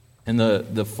And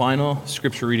the final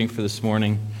scripture reading for this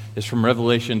morning is from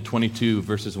Revelation 22,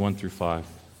 verses 1 through 5.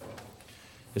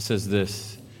 It says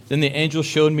this: Then the angel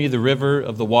showed me the river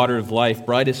of the water of life,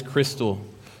 bright as crystal,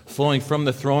 flowing from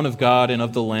the throne of God and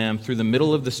of the Lamb through the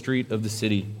middle of the street of the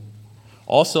city.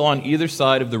 Also on either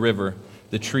side of the river,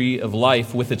 the tree of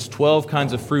life with its 12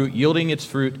 kinds of fruit, yielding its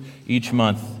fruit each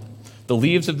month. The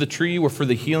leaves of the tree were for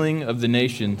the healing of the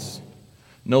nations.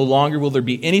 No longer will there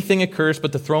be anything accursed,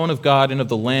 but the throne of God and of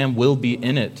the Lamb will be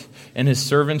in it, and his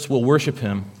servants will worship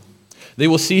him. They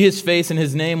will see his face, and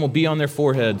his name will be on their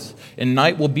foreheads, and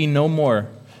night will be no more.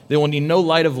 They will need no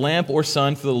light of lamp or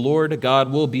sun, for the Lord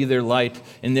God will be their light,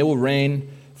 and they will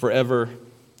reign forever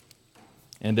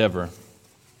and ever.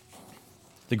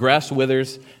 The grass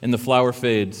withers and the flower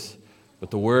fades, but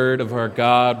the word of our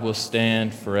God will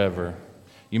stand forever.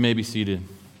 You may be seated.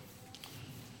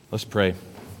 Let's pray.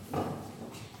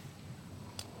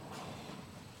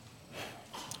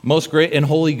 Most great and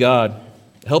holy God,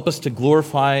 help us to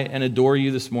glorify and adore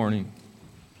you this morning.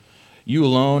 You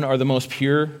alone are the most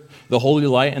pure, the holy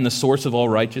light, and the source of all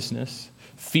righteousness.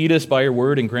 Feed us by your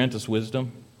word and grant us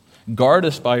wisdom. Guard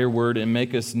us by your word and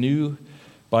make us new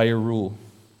by your rule.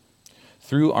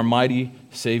 Through our mighty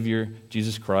Savior,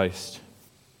 Jesus Christ.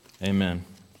 Amen.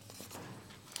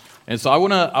 And so I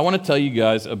want to tell you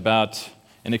guys about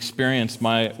an experience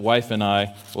my wife and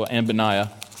I, and Benaiah,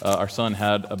 our son,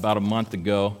 had about a month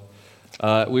ago.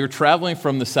 We were traveling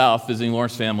from the south, visiting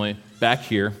Lauren's family, back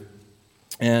here,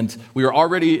 and we were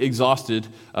already exhausted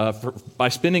by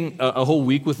spending a whole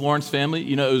week with Lauren's family.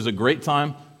 You know, it was a great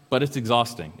time, but it's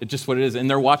exhausting. It's just what it is. And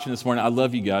they're watching this morning. I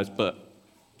love you guys, but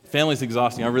family's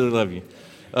exhausting. I really love you.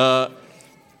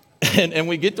 And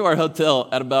we get to our hotel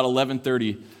at about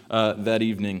 11:30 that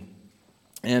evening,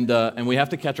 and we have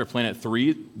to catch our plane at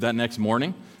 3 that next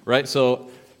morning, right?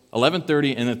 So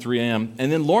 11:30 and then 3 a.m.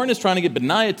 And then Lauren is trying to get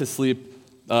Benaiah to sleep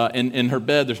in her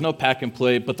bed. There's no pack and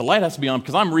play, but the light has to be on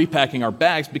because I'm repacking our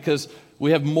bags because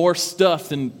we have more stuff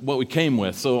than what we came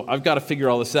with. So I've got to figure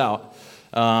all this out.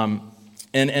 And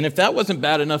if that wasn't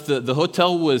bad enough, the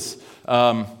hotel was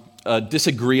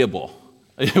disagreeable.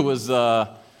 It was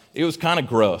kind of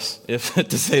gross,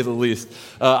 to say the least.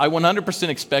 I 100%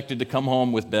 expected to come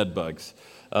home with bed bugs.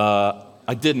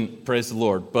 I didn't, praise the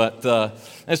Lord.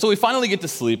 And so we finally get to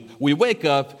sleep. We wake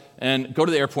up and go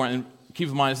to the airport, and keep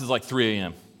in mind this is like 3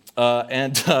 a.m.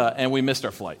 And we missed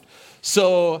our flight.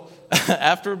 So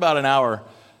after about an hour,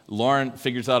 Lauren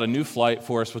figures out a new flight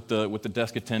for us with the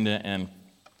desk attendant,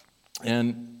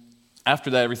 and after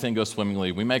that, everything goes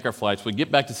swimmingly. We make our flights. We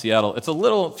get back to Seattle. It's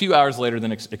a few hours later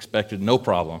than expected, no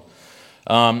problem.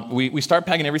 We start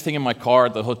packing everything in my car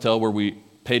at the hotel where we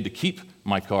paid to keep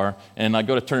my car, and I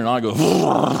go to turn it on, I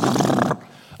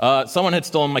go, someone had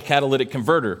stolen my catalytic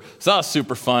converter. So that was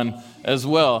super fun as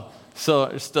well. So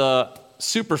just a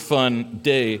super fun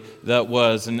day that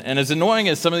was. And as annoying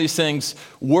as some of these things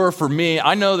were for me,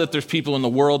 I know that there's people in the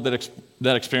world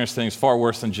that experience things far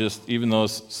worse than just even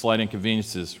those slight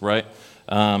inconveniences, right?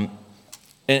 And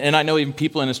I know even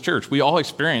people in this church, we all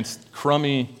experienced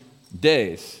crummy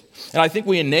days. And I think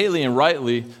we innately and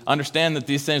rightly understand that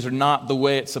these things are not the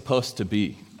way it's supposed to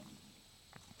be.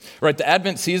 Right? The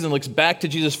Advent season looks back to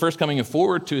Jesus' first coming and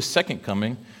forward to his second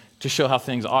coming to show how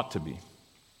things ought to be.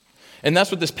 And that's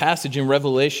what this passage in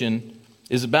Revelation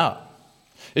is about.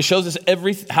 It shows us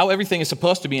how everything is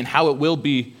supposed to be and how it will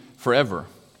be forever.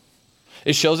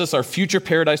 It shows us our future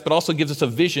paradise, but also gives us a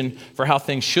vision for how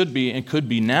things should be and could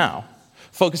be now,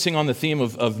 focusing on the theme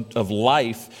of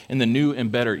life in the new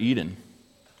and better Eden.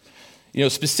 You know,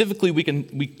 specifically,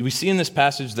 we see in this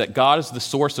passage that God is the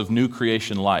source of new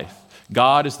creation life.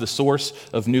 God is the source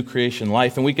of new creation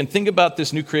life. And we can think about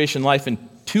this new creation life in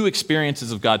two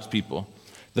experiences of God's people.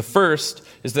 The first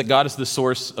is that God is the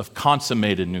source of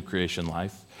consummated new creation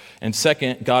life. And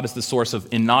second, God is the source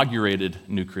of inaugurated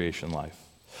new creation life.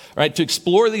 All right, to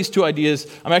explore these two ideas,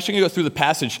 I'm actually going to go through the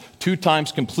passage 2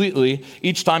 times completely,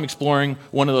 each time exploring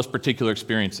one of those particular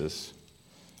experiences.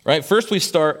 All right, first we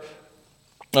start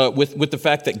with the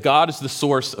fact that God is the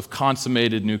source of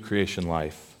consummated new creation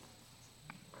life.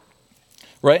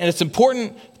 Right? And it's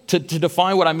important to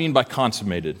define what I mean by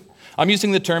consummated. I'm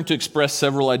using the term to express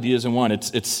several ideas in one.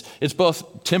 It's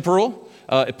both temporal,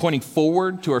 pointing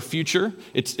forward to our future.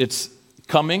 It's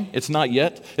coming, it's not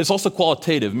yet. It's also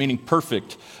qualitative, meaning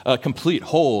perfect, complete,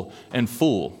 whole, and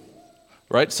full.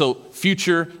 Right? So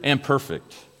future and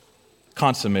perfect.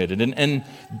 Consummated. And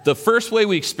the first way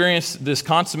we experience this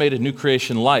consummated new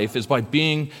creation life is by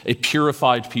being a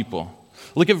purified people.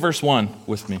 Look at verse 1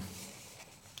 with me.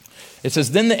 It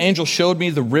says, "Then the angel showed me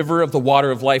the river of the water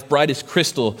of life, bright as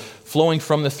crystal, flowing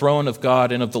from the throne of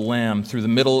God and of the Lamb through the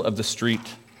middle of the street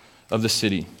of the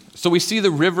city. So we see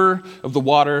the river of the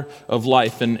water of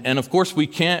life. And of course, we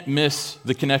can't miss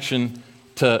the connection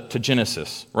to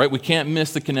Genesis, right? We can't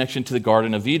miss the connection to the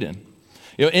Garden of Eden.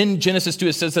 In Genesis 2,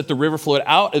 it says that the river flowed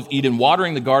out of Eden,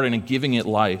 watering the garden and giving it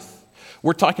life.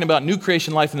 We're talking about new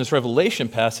creation life in this Revelation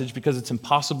passage because it's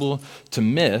impossible to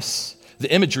miss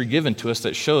the imagery given to us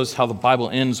that shows how the Bible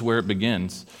ends where it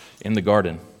begins, in the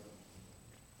garden.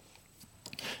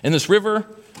 And this river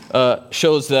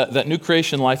shows that new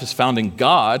creation life is found in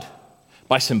God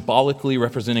by symbolically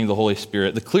representing the Holy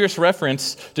Spirit. The clearest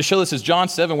reference to show this is John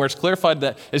 7, where it's clarified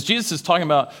that as Jesus is talking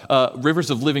about rivers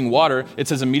of living water, it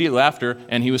says immediately after,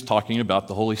 and he was talking about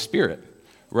the Holy Spirit,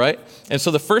 right? And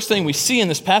so the first thing we see in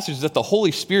this passage is that the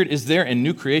Holy Spirit is there in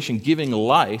new creation giving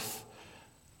life.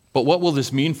 But what will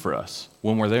this mean for us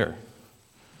when we're there?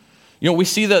 We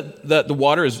see that the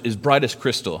water is bright as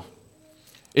crystal.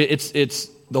 It's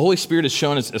the Holy Spirit is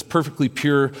shown as perfectly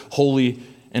pure, holy,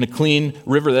 and a clean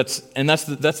river. That's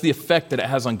the effect that it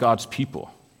has on God's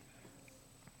people.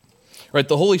 Right?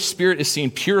 The Holy Spirit is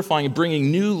seen purifying and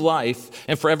bringing new life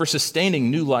and forever sustaining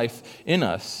new life in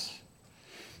us.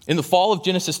 In the fall of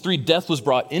Genesis 3, death was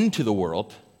brought into the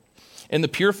world, and the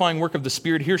purifying work of the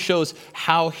Spirit here shows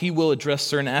how he will address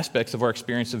certain aspects of our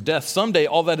experience of death. Someday,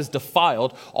 all that is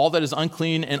defiled, all that is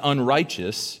unclean and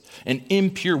unrighteous and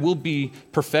impure will be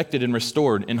perfected and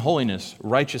restored in holiness,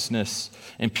 righteousness,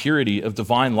 and purity of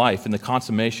divine life in the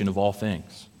consummation of all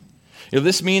things.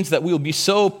 This means that we will be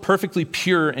so perfectly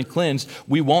pure and cleansed,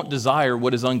 we won't desire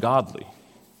what is ungodly.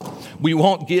 We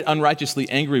won't get unrighteously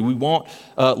angry. We won't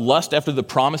lust after the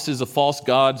promises of false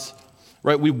gods.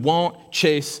 Right? We won't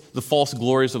chase the false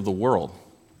glories of the world.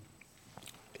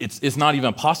 It's not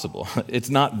even possible. It's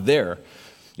not there.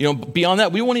 Beyond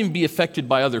that, we won't even be affected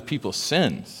by other people's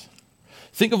sins.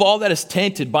 Think of all that is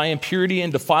tainted by impurity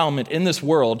and defilement in this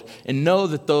world and know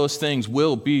that those things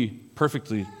will be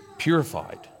perfectly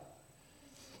purified.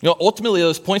 Ultimately,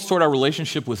 this points toward our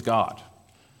relationship with God,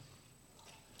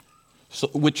 so,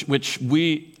 which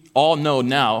we all know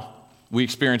now. We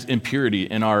experience impurity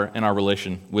in our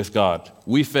relation with God.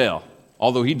 We fail.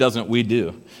 Although he doesn't, we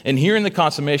do. And here in the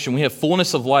consummation, we have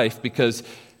fullness of life because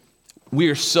we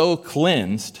are so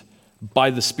cleansed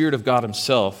by the Spirit of God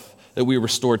himself that we are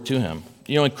restored to him.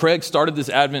 And Craig started this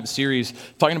Advent series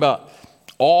talking about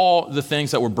all the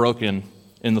things that were broken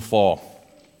in the fall.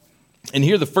 And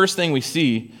here the first thing we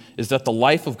see is that the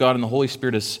life of God and the Holy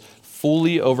Spirit has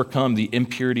fully overcome the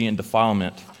impurity and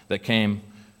defilement that came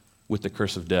with the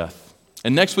curse of death.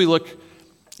 And next we look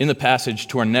in the passage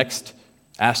to our next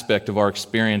aspect of our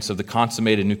experience of the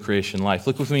consummated new creation life.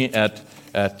 Look with me at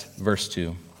verse 2.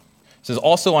 It says,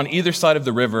 also on either side of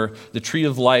the river, the tree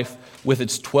of life with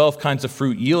its 12 kinds of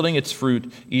fruit, yielding its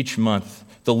fruit each month.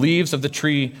 The leaves of the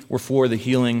tree were for the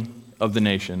healing of the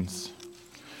nations.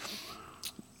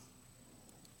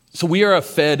 So we are a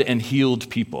fed and healed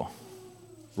people,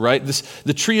 right?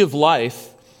 The tree of life,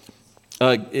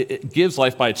 it gives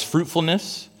life by its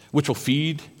fruitfulness, which will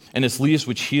feed, and its leaves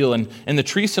which heal. And the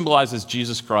tree symbolizes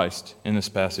Jesus Christ in this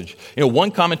passage.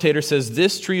 One commentator says,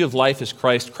 this tree of life is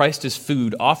Christ. Christ is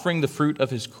food, offering the fruit of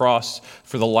his cross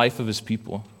for the life of his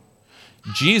people.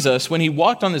 Jesus, when he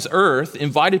walked on this earth,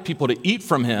 invited people to eat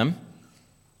from him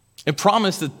and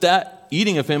promised that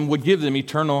eating of him would give them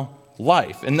eternal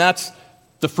life. And that's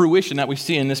the fruition that we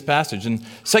see in this passage. And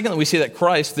secondly, we see that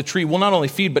Christ, the tree, will not only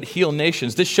feed but heal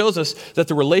nations. This shows us that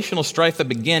the relational strife that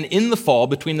began in the fall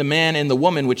between the man and the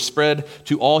woman, which spread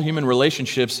to all human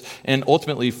relationships and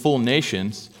ultimately full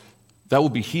nations, that will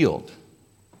be healed.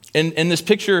 And in this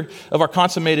picture of our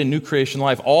consummated new creation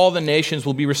life, all the nations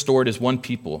will be restored as one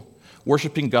people,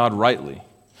 worshiping God rightly,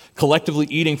 collectively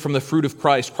eating from the fruit of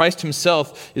Christ. Christ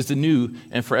himself is the new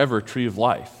and forever tree of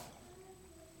life.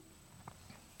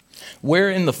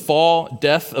 Where in the fall,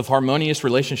 death of harmonious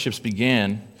relationships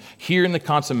began, here in the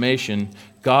consummation,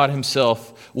 God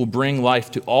himself will bring life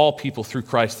to all people through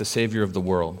Christ, the Savior of the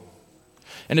world.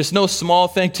 And it's no small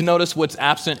thing to notice what's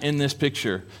absent in this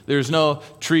picture. There's no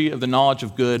tree of the knowledge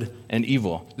of good and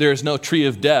evil. There is no tree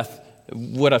of death,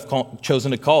 what I've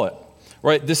chosen to call it.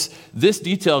 Right? This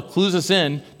detail clues us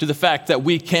in to the fact that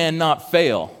we cannot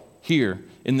fail here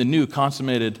in the new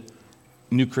consummated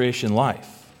new creation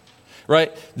life.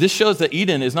 Right? This shows that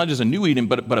Eden is not just a new Eden,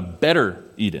 but a better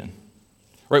Eden.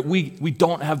 Right? We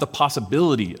don't have the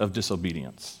possibility of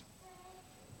disobedience.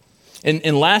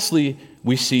 And lastly,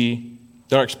 we see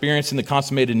that our experience in the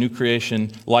consummated new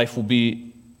creation life will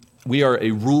be, we are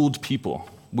a ruled people.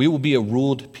 We will be a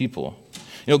ruled people.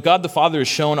 God the Father is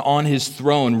shown on his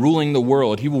throne, ruling the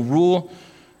world. He will rule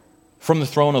from the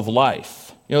throne of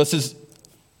life. This is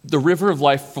the river of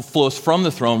life flows from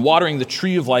the throne, watering the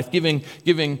tree of life,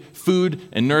 giving food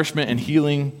and nourishment and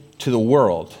healing to the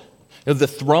world. The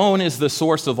throne is the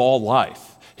source of all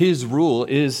life. His rule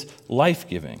is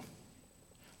life-giving.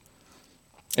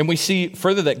 And we see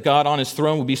further that God on his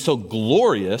throne will be so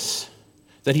glorious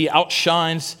that he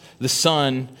outshines the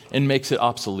sun and makes it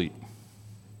obsolete.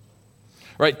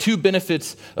 Right? Two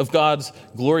benefits of God's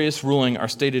glorious ruling are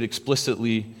stated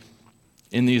explicitly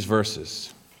in these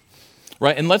verses.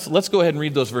 Right? And let's go ahead and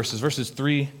read those verses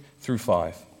 3 through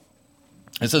 5.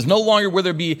 It says, "No longer will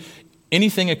there be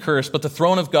anything accursed, but the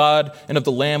throne of God and of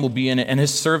the Lamb will be in it, and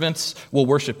his servants will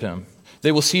worship him.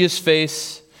 They will see his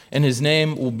face, and his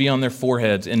name will be on their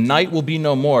foreheads, and night will be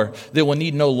no more. They will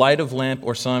need no light of lamp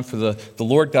or sun, for the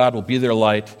Lord God will be their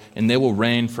light, and they will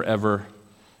reign forever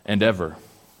and ever."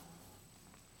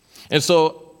 And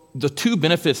so the two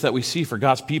benefits that we see for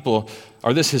God's people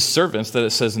are this, his servants, that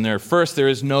it says in there. First, there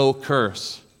is no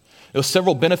curse.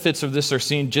 Several benefits of this are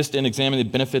seen just in examining the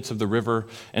benefits of the river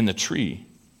and the tree,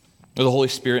 of the Holy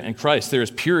Spirit and Christ. There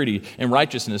is purity and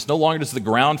righteousness. No longer does the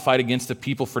ground fight against the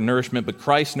people for nourishment, but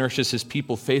Christ nourishes his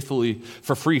people faithfully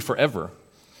for free forever.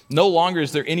 No longer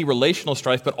is there any relational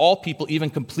strife, but all people, even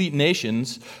complete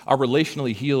nations, are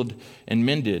relationally healed and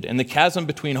mended. And the chasm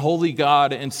between holy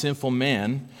God and sinful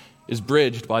man is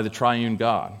bridged by the triune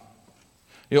God.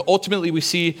 Ultimately, we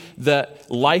see that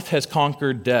life has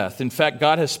conquered death. In fact,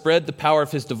 God has spread the power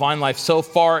of his divine life so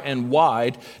far and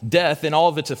wide, death and all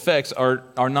of its effects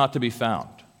are not to be found.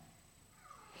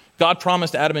 God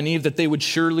promised Adam and Eve that they would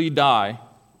surely die,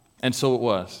 and so it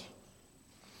was.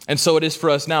 And so it is for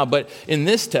us now. But in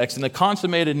this text, in the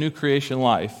consummated new creation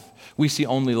life, we see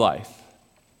only life.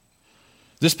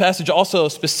 This passage also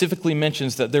specifically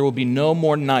mentions that there will be no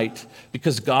more night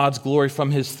because God's glory from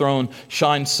his throne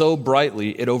shines so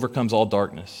brightly it overcomes all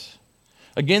darkness.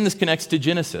 Again, this connects to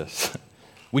Genesis.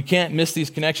 We can't miss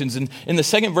these connections. And in the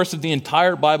second verse of the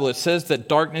entire Bible, it says that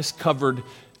darkness covered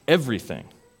everything.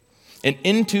 And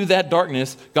into that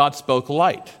darkness, God spoke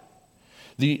light.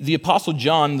 The Apostle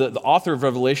John, the author of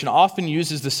Revelation, often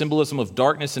uses the symbolism of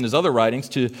darkness in his other writings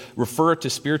to refer to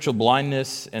spiritual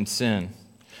blindness and sin.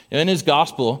 In his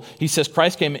gospel, he says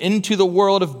Christ came into the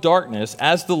world of darkness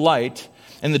as the light,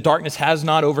 and the darkness has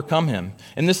not overcome him.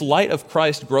 And this light of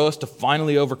Christ grows to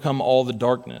finally overcome all the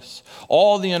darkness,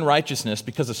 all the unrighteousness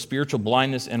because of spiritual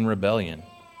blindness and rebellion.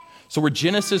 So where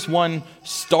Genesis 1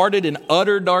 started in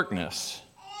utter darkness,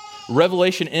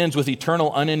 Revelation ends with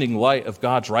eternal unending light of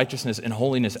God's righteousness and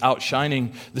holiness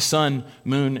outshining the sun,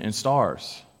 moon, and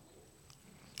stars.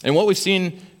 And what we've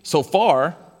seen so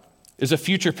far is a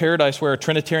future paradise where a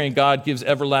Trinitarian God gives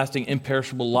everlasting,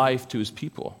 imperishable life to his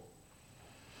people.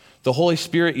 The Holy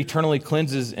Spirit eternally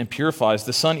cleanses and purifies.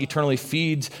 The Son eternally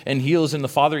feeds and heals, and the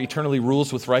Father eternally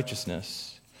rules with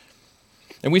righteousness.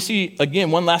 And we see,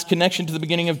 again, one last connection to the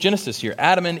beginning of Genesis here.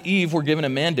 Adam and Eve were given a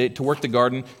mandate to work the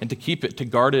garden and to keep it, to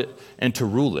guard it, and to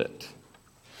rule it.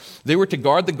 They were to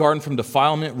guard the garden from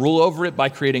defilement, rule over it by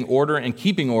creating order and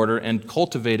keeping order, and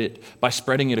cultivate it by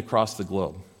spreading it across the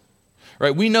globe.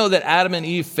 Right? We know that Adam and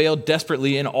Eve failed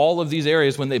desperately in all of these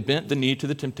areas when they bent the knee to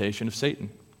the temptation of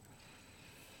Satan.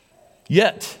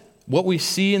 Yet, what we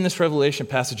see in this Revelation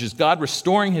passage is God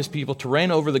restoring his people to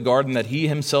reign over the garden that he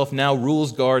himself now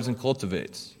rules, guards, and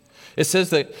cultivates. It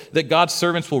says that God's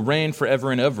servants will reign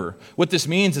forever and ever. What this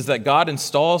means is that God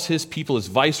installs his people as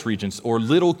vice-regents or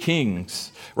little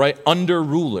kings, right, under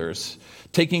rulers,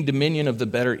 taking dominion of the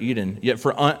better Eden, yet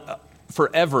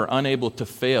forever unable to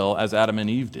fail as Adam and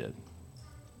Eve did.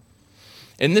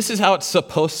 And this is how it's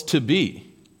supposed to be,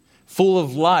 full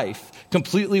of life,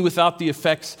 completely without the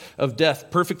effects of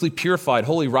death, perfectly purified,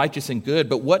 holy, righteous, and good.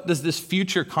 But what does this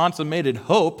future consummated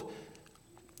hope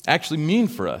actually mean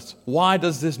for us? Why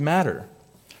does this matter?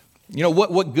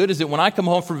 What good is it when I come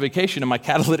home from vacation and my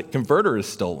catalytic converter is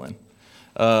stolen?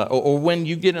 Or when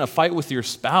you get in a fight with your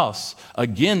spouse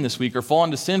again this week or fall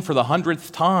into sin for the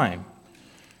 100th time?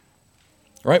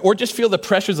 Right? Or just feel the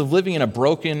pressures of living in a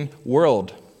broken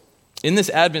world. In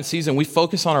this Advent season, we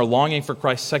focus on our longing for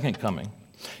Christ's second coming.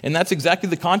 And that's exactly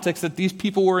the context that these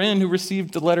people were in who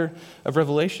received the letter of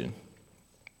Revelation.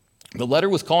 The letter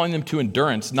was calling them to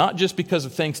endurance, not just because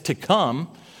of things to come,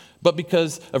 but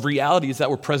because of realities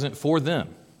that were present for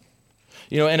them.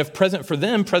 And if present for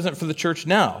them, present for the church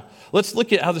now. Let's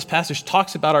look at how this passage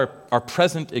talks about our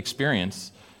present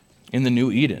experience in the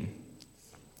new Eden,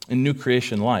 in new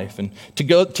creation life. And to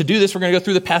do this, we're going to go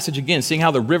through the passage again, seeing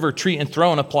how the river, tree, and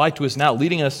throne apply to us now,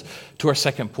 leading us to our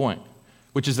second point,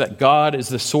 which is that God is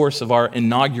the source of our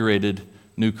inaugurated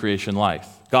new creation life.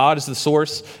 God is the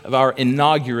source of our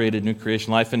inaugurated new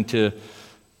creation life. And to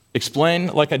explain,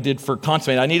 like I did for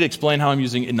consummate, I need to explain how I'm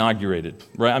using inaugurated,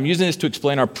 right? I'm using this to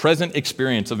explain our present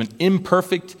experience of an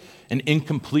imperfect and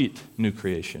incomplete new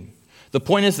creation. The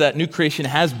point is that new creation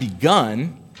has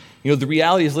begun. The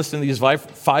reality is listed in these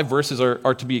five verses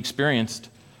are to be experienced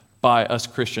by us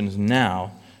Christians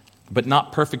now, but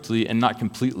not perfectly and not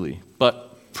completely,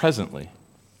 but presently.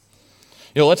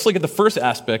 Let's look at the first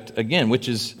aspect again, which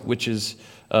is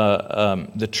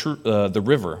the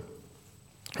river,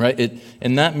 right?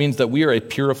 And that means that we are a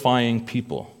purifying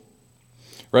people,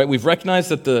 right? We've recognized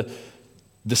that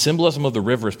the symbolism of the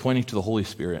river is pointing to the Holy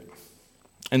Spirit.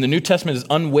 And the New Testament is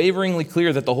unwaveringly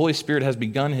clear that the Holy Spirit has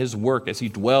begun his work as he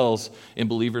dwells in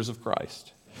believers of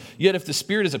Christ. Yet if the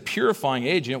Spirit is a purifying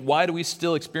agent, why do we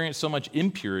still experience so much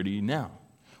impurity now?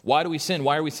 Why do we sin?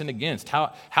 Why are we sinned against?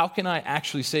 How can I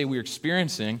actually say we're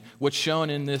experiencing what's shown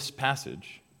in this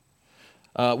passage?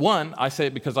 One, I say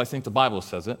it because I think the Bible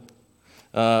says it.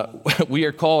 We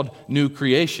are called new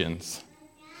creations,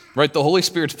 right? The Holy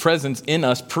Spirit's presence in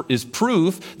us is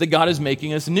proof that God is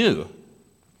making us new.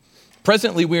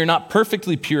 Presently, we are not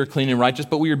perfectly pure, clean, and righteous,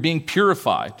 but we are being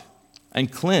purified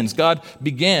and cleansed. God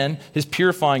began his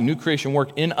purifying new creation work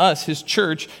in us, his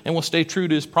church, and will stay true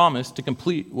to his promise to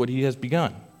complete what he has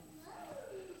begun.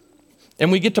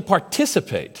 And we get to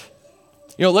participate.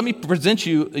 Let me present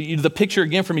you the picture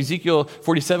again from Ezekiel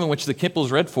 47, which the Kipples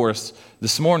read for us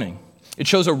this morning. It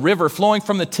shows a river flowing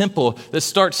from the temple that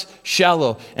starts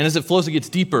shallow, and as it flows, it gets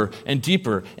deeper and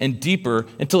deeper and deeper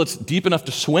until it's deep enough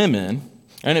to swim in.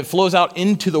 And it flows out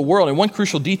into the world. And one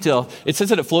crucial detail, it says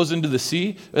that it flows into the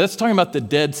sea. That's talking about the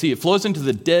Dead Sea. It flows into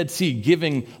the Dead Sea,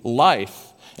 giving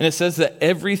life. And it says that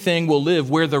everything will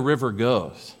live where the river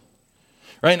goes.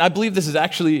 Right? And I believe this is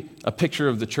actually a picture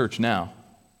of the church now.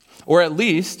 Or at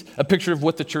least a picture of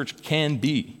what the church can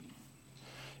be.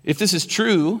 If this is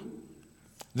true,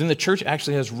 then the church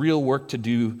actually has real work to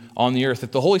do on the earth.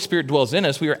 If the Holy Spirit dwells in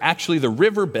us, we are actually the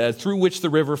riverbed through which the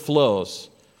river flows.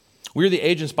 We are the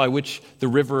agents by which the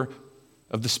river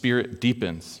of the Spirit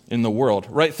deepens in the world,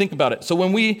 right? Think about it. So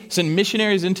when we send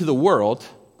missionaries into the world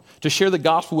to share the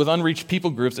gospel with unreached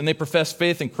people groups and they profess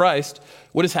faith in Christ,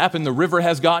 what has happened? The river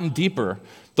has gotten deeper.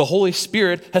 The Holy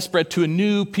Spirit has spread to a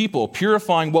new people,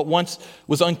 purifying what once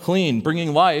was unclean,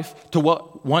 bringing life to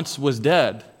what once was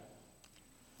dead,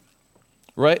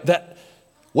 right?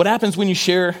 What happens when you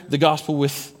share the gospel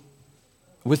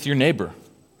with your neighbor?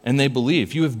 And they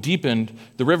believe. You have deepened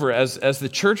the river as the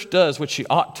church does what she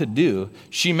ought to do.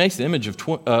 She makes the image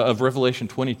of Revelation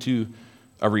 22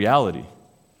 a reality.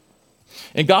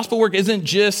 And gospel work isn't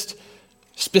just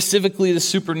specifically the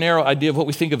super narrow idea of what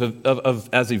we think of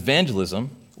as evangelism.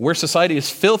 Where society is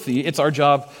filthy, it's our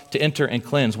job to enter and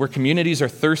cleanse. Where communities are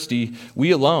thirsty,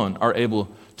 we alone are able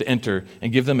to enter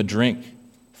and give them a drink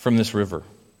from this river.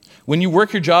 When you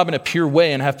work your job in a pure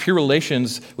way and have pure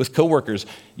relations with coworkers,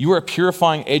 you are a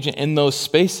purifying agent in those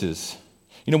spaces.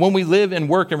 When we live and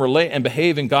work and relate and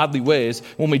behave in godly ways,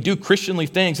 when we do Christianly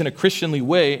things in a Christianly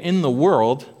way in the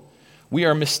world, we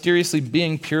are mysteriously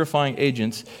being purifying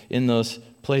agents in those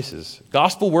places.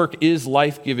 Gospel work is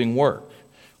life-giving work.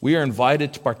 We are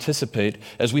invited to participate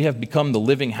as we have become the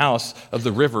living house of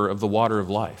the river of the water of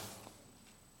life.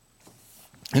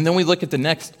 And then we look at the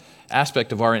next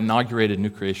aspect of our inaugurated new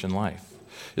creation life,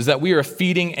 is that we are a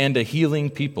feeding and a healing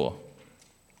people,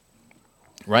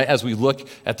 right? As we look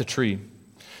at the tree.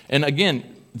 And again,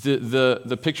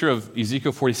 the picture of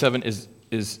Ezekiel 47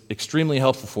 is extremely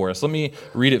helpful for us. Let me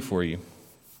read it for you.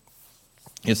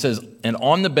 It says, "And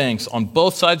on the banks, on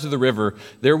both sides of the river,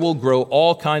 there will grow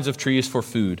all kinds of trees for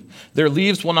food. Their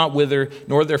leaves will not wither,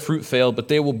 nor their fruit fail, but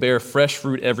they will bear fresh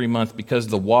fruit every month, because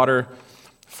the water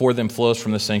for them flows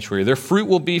from the sanctuary. Their fruit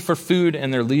will be for food,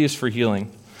 and their leaves for healing."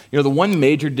 The one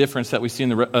major difference that we see in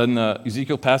the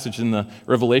Ezekiel passage and the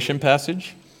Revelation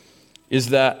passage is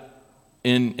that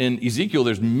in Ezekiel,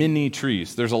 there's many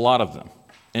trees. There's a lot of them.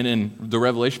 And in the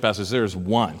Revelation passage, there's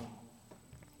one.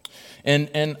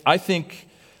 And I think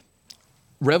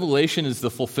Revelation is the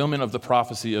fulfillment of the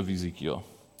prophecy of Ezekiel.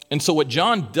 And so what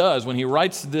John does when he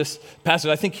writes this passage,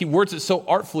 I think he words it so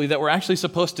artfully that we're actually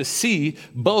supposed to see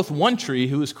both one tree,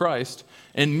 who is Christ,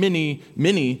 and many,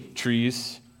 many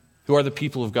trees who are the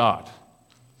people of God,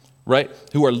 right?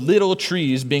 Who are little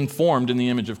trees being formed in the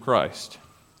image of Christ,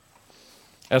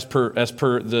 as per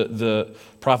the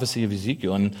prophecy of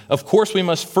Ezekiel. And of course, we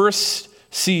must first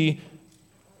see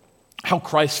how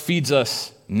Christ feeds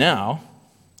us now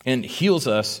and heals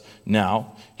us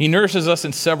now. He nourishes us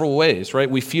in several ways, right?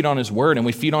 We feed on his word, and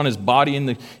we feed on his body in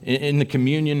the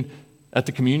communion, at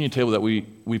the communion table that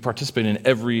we participate in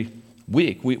every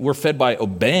week. We're fed by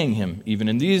obeying him even,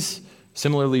 and these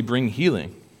similarly bring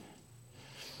healing.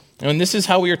 And this is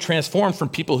how we are transformed from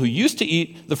people who used to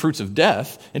eat the fruits of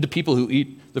death into people who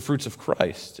eat the fruits of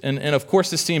Christ. And of course,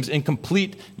 this seems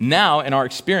incomplete now in our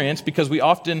experience because we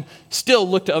often still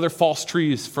look to other false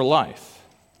trees for life,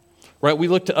 right? We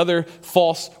look to other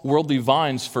false worldly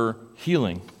vines for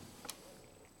healing.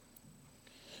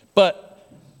 But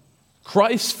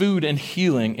Christ's food and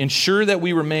healing ensure that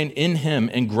we remain in Him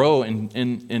and grow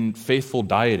in faithful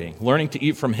dieting, learning to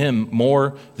eat from Him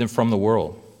more than from the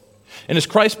world. And as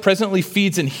Christ presently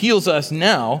feeds and heals us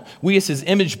now, we as His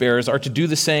image bearers are to do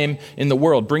the same in the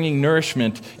world, bringing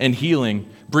nourishment and healing,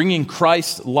 bringing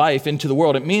Christ's life into the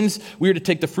world. It means we are to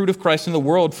take the fruit of Christ in the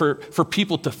world for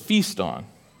people to feast on.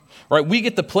 Right? We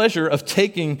get the pleasure of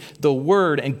taking the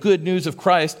word and good news of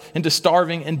Christ into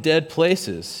starving and dead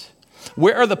places.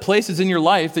 Where are the places in your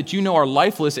life that you know are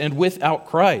lifeless and without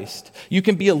Christ? You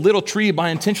can be a little tree by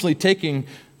intentionally taking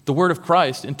the word of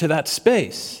Christ into that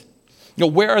space.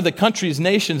 Where are the countries,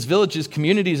 nations, villages,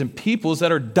 communities, and peoples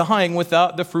that are dying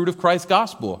without the fruit of Christ's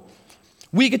gospel?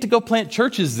 We get to go plant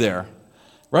churches there,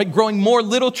 right? Growing more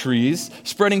little trees,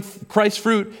 spreading Christ's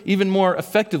fruit even more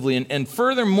effectively. And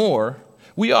furthermore,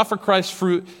 we offer Christ's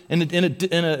fruit in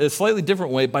a slightly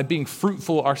different way by being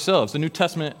fruitful ourselves. The New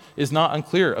Testament is not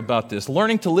unclear about this.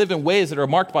 Learning to live in ways that are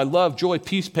marked by love, joy,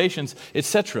 peace, patience,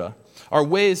 etc. are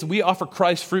ways we offer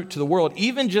Christ's fruit to the world,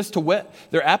 even just to whet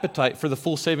their appetite for the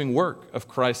full saving work of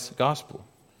Christ's gospel.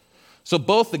 So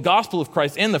both the gospel of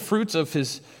Christ and the fruits of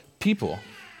His people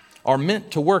are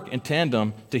meant to work in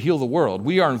tandem to heal the world.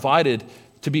 We are invited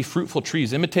to be fruitful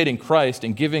trees, imitating Christ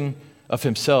and giving of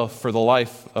Himself for the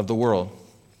life of the world.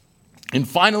 And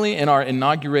finally, in our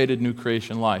inaugurated new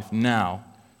creation life, now,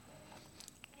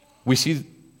 we see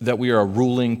that we are a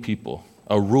ruling people,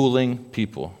 a ruling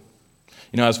people.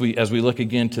 As we look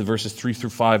again to verses 3 through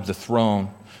 5, the throne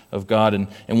of God.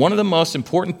 And one of the most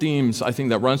important themes, I think,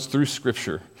 that runs through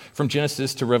Scripture, from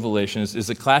Genesis to Revelation, is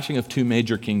the clashing of two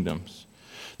major kingdoms.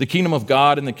 The kingdom of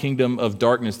God and the kingdom of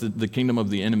darkness, the kingdom of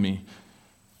the enemy.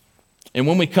 And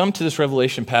when we come to this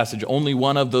Revelation passage, only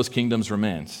one of those kingdoms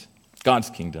remains, God's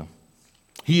kingdom.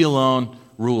 He alone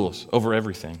rules over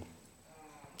everything.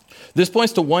 This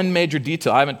points to one major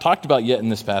detail I haven't talked about yet in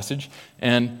this passage,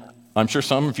 and I'm sure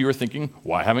some of you are thinking,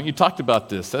 why haven't you talked about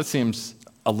this? That seems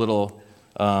a little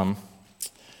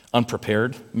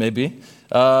unprepared, maybe.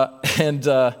 And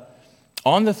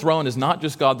on the throne is not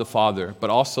just God the Father, but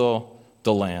also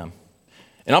the Lamb.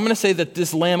 And I'm going to say that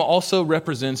this Lamb also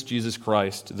represents Jesus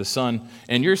Christ, the Son.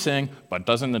 And you're saying, but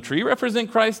doesn't the tree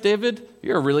represent Christ, David?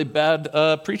 You're a really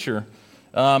bad preacher.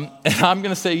 And I'm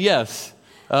going to say yes.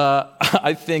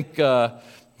 I think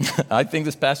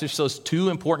this passage shows two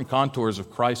important contours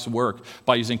of Christ's work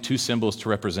by using two symbols to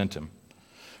represent Him.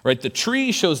 Right? The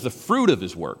tree shows the fruit of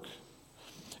His work.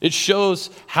 It shows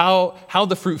how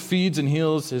the fruit feeds and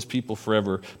heals His people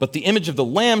forever. But the image of the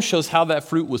Lamb shows how that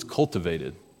fruit was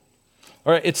cultivated.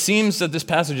 All right, it seems that this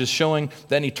passage is showing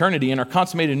that in eternity, in our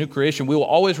consummated new creation, we will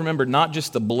always remember not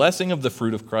just the blessing of the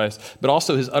fruit of Christ, but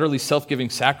also His utterly self-giving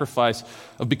sacrifice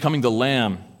of becoming the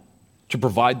Lamb to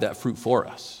provide that fruit for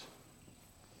us.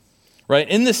 Right?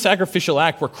 In this sacrificial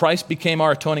act where Christ became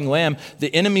our atoning Lamb,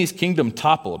 the enemy's kingdom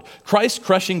toppled. Christ's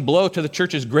crushing blow to the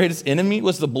church's greatest enemy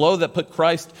was the blow that put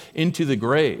Christ into the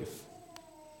grave.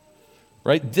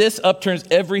 Right? This upturns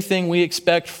everything we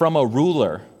expect from a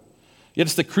ruler. Yet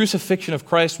it's the crucifixion of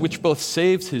Christ which both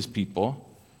saves His people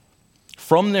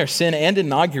from their sin and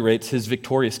inaugurates His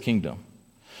victorious kingdom.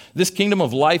 This kingdom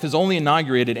of life is only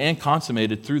inaugurated and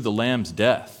consummated through the Lamb's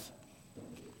death.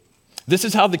 This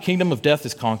is how the kingdom of death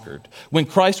is conquered, when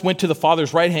Christ went to the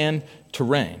Father's right hand to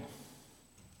reign.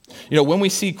 When we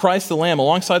see Christ the Lamb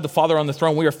alongside the Father on the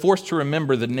throne, we are forced to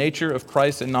remember the nature of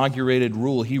Christ's inaugurated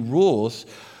rule. He rules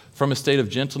from a state of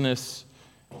gentleness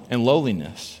and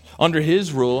lowliness. Under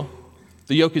His rule,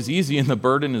 the yoke is easy and the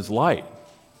burden is light.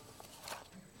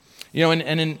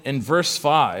 In verse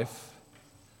 5,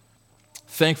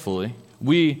 thankfully,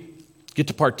 we get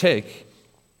to partake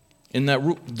in that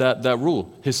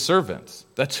rule, His servants.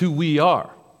 That's who we are.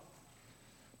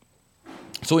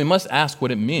 So we must ask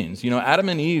what it means. Adam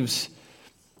and Eve's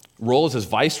roles as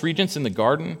vice regents in the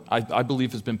garden, I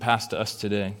believe, has been passed to us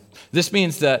today. This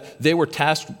means that they were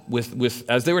tasked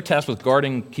as they were tasked with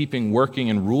guarding, keeping, working,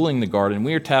 and ruling the garden,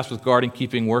 we are tasked with guarding,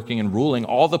 keeping, working, and ruling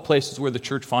all the places where the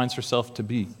church finds herself to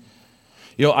be.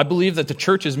 I believe that the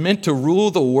church is meant to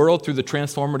rule the world through the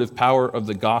transformative power of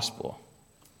the gospel.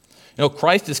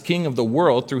 Christ is king of the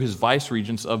world through His vice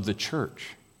regents of the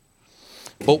church.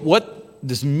 But what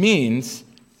this means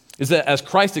is that as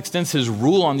Christ extends His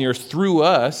rule on the earth through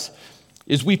us,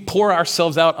 is we pour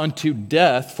ourselves out unto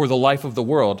death for the life of the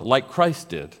world, like Christ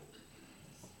did.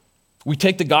 We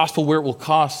take the gospel where it will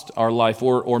cost our life,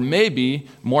 or maybe,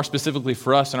 more specifically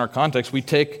for us in our context, we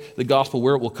take the gospel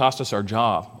where it will cost us our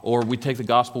job, or we take the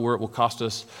gospel where it will cost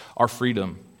us our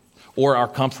freedom, or our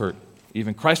comfort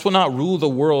even. Christ will not rule the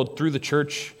world through the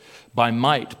church by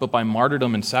might, but by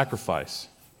martyrdom and sacrifice.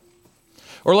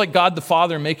 Or like God the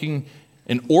Father making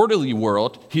an orderly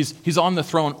world, he's on the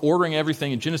throne ordering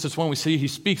everything. In Genesis 1, we see he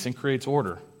speaks and creates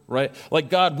order, right?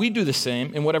 Like God, we do the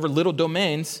same in whatever little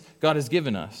domains God has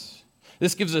given us.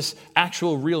 This gives us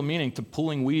actual real meaning to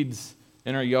pulling weeds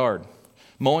in our yard,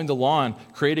 mowing the lawn,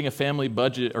 creating a family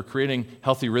budget, or creating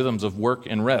healthy rhythms of work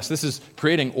and rest. This is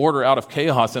creating order out of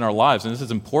chaos in our lives, and this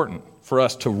is important for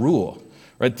us to rule,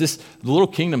 right? The little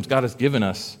kingdoms God has given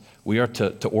us, we are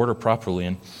to order properly.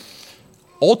 And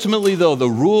ultimately, though, the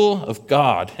rule of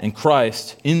God and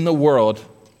Christ in the world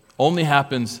only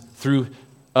happens through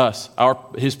us,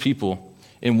 his people,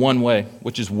 in one way,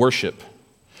 which is worship.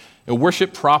 And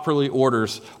worship properly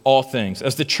orders all things.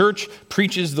 As the church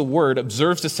preaches the word,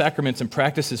 observes the sacraments, and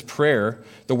practices prayer,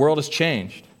 the world is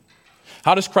changed.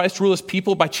 How does Christ rule his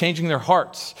people? By changing their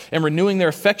hearts and renewing their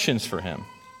affections for him.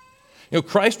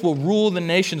 Christ will rule the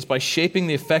nations by shaping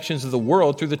the affections of the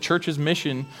world through the church's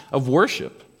mission of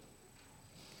worship.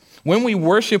 When we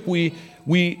worship, we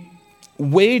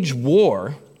wage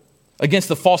war against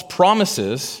the false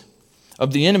promises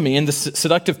of the enemy and the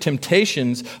seductive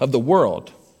temptations of the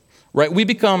world. Right? We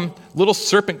become little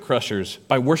serpent crushers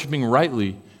by worshiping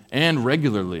rightly and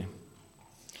regularly.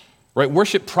 Right?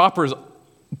 Worship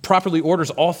properly orders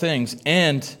all things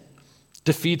and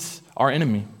defeats our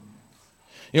enemy.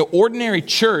 Ordinary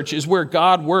church is where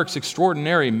God works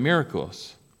extraordinary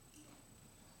miracles.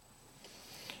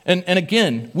 And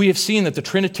again, we have seen that the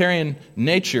Trinitarian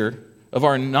nature of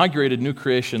our inaugurated new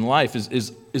creation life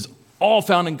is all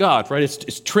found in God, right?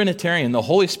 It's Trinitarian. The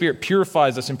Holy Spirit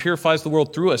purifies us and purifies the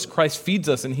world through us. Christ feeds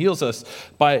us and heals us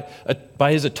by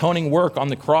his atoning work on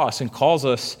the cross and calls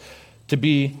us to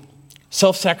be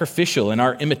self-sacrificial in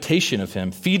our imitation of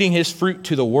him, feeding his fruit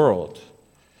to the world.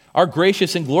 Our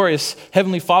gracious and glorious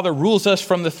Heavenly Father rules us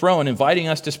from the throne, inviting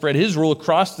us to spread his rule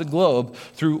across the globe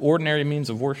through ordinary means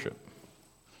of worship.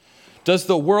 Does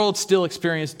the world still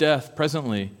experience death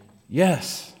presently?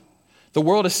 Yes. The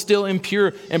world is still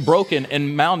impure and broken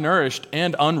and malnourished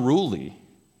and unruly.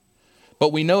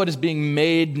 But we know it is being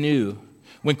made new.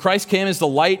 When Christ came as the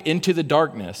light into the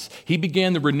darkness, he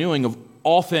began the renewing of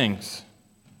all things.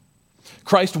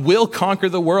 Christ will conquer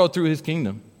the world through his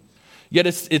kingdom. Yet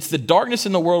it's the darkness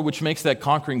in the world which makes that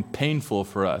conquering painful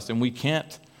for us. And we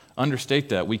can't understate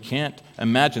that. We can't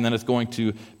imagine that it's going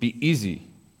to be easy.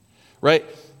 Right?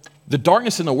 The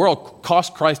darkness in the world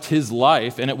cost Christ his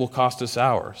life, and it will cost us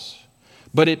ours.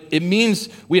 But it means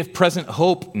we have present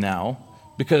hope now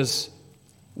because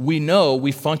we know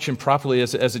we function properly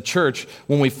as a church.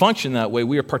 When we function that way,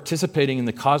 we are participating in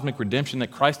the cosmic redemption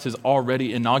that Christ has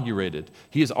already inaugurated.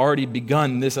 He has already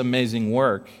begun this amazing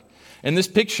work. And this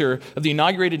picture of the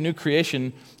inaugurated new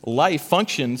creation life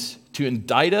functions to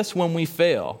indict us when we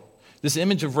fail. This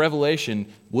image of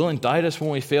Revelation will indict us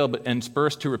when we fail and spur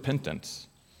us to repentance,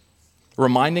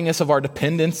 reminding us of our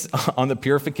dependence on the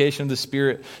purification of the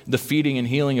Spirit, the feeding and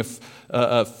healing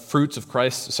of fruits of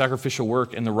Christ's sacrificial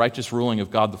work, and the righteous ruling of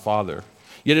God the Father.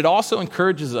 Yet it also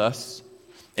encourages us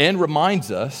and reminds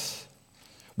us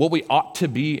what we ought to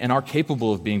be and are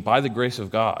capable of being by the grace of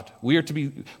God. We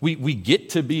get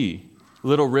to be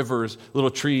little rivers,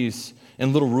 little trees,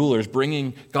 and little rulers,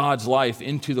 bringing God's life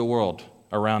into the world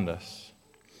around us.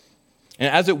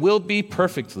 And as it will be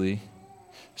perfectly,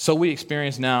 so we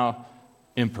experience now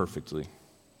imperfectly.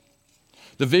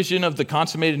 The vision of the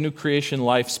consummated new creation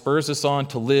life spurs us on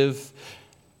to live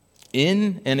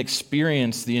in and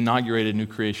experience the inaugurated new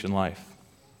creation life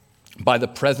by the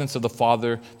presence of the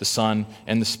Father, the Son,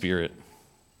 and the Spirit.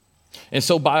 And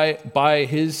so by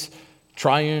his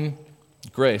triune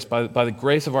grace, by the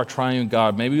grace of our triune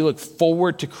God, may we look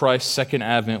forward to Christ's second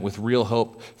advent with real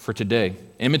hope for today,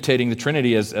 imitating the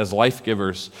Trinity as life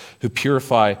givers who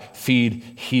purify, feed,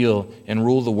 heal, and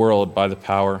rule the world by the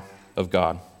power of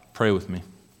God. Pray with me.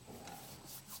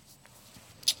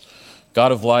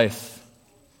 God of life,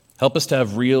 help us to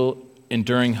have real,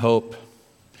 enduring hope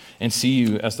and see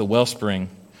you as the wellspring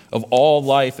of all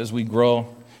life as we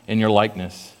grow in your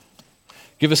likeness.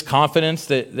 Give us confidence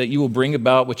that you will bring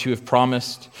about what you have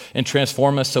promised and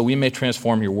transform us so we may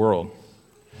transform your world.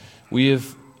 You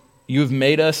have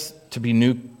made us to be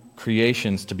new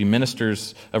creations, to be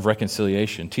ministers of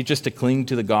reconciliation. Teach us to cling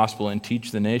to the gospel and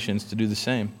teach the nations to do the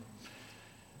same.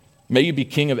 May you be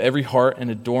king of every heart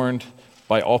and adorned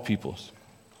by all peoples.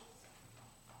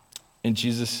 In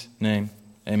Jesus' name,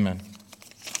 amen.